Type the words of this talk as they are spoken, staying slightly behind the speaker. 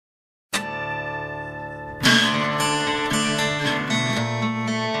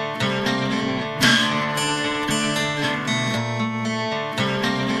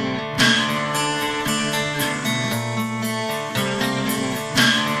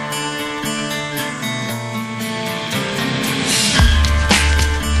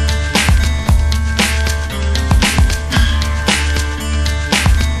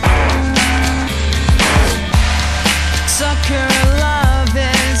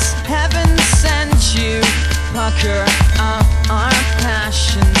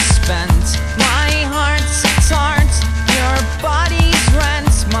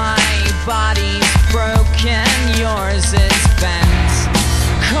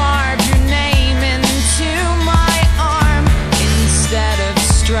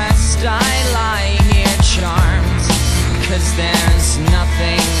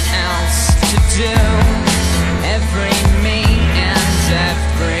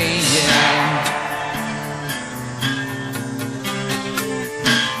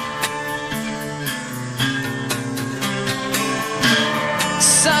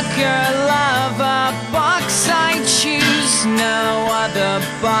Sucker love, a box I choose, no other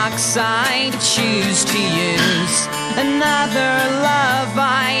box I'd choose to use. Another love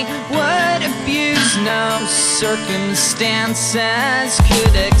I would abuse, no circumstances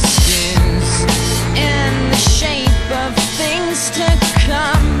could excuse. In the shape of things to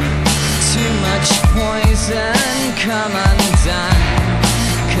come, too much poison come undone,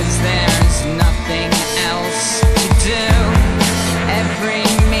 'cause there's nothing else to do. Every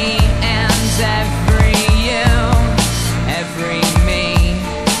me and every you, every me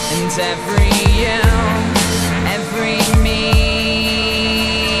and every you, every me.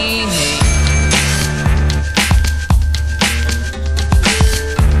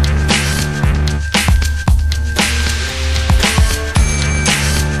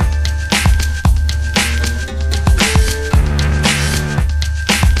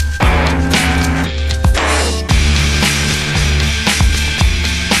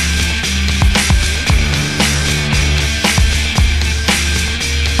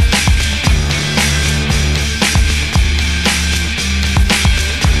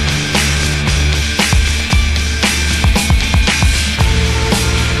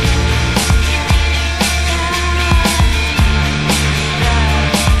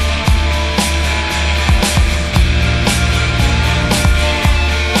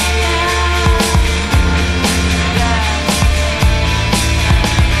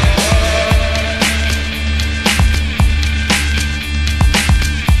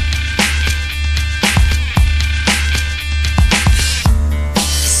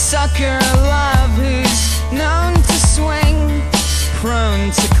 Sucker love who's known to swing, prone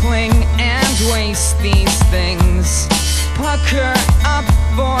to cling and waste these things. Pucker up,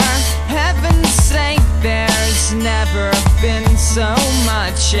 for heaven's sake, there's never been so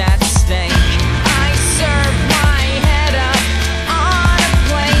much at stake. I serve my head up on a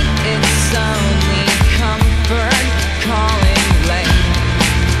plate, it's only comfort calling late,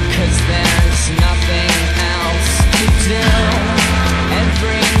 'cause there's nothing else to do.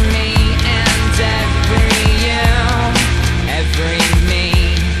 Every me and every you, every me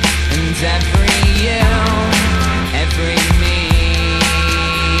and every you, every me.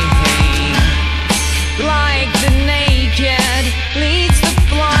 Like the naked leads the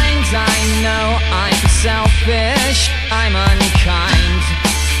blind, I know I'm selfish, I'm unkind.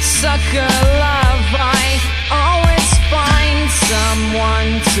 Sucker love, I always find someone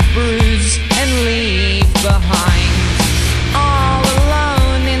to bruise and leave behind. All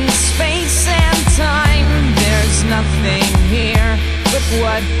alone in space and time, there's nothing here but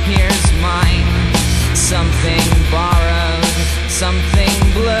what here's mine. Something borrowed, something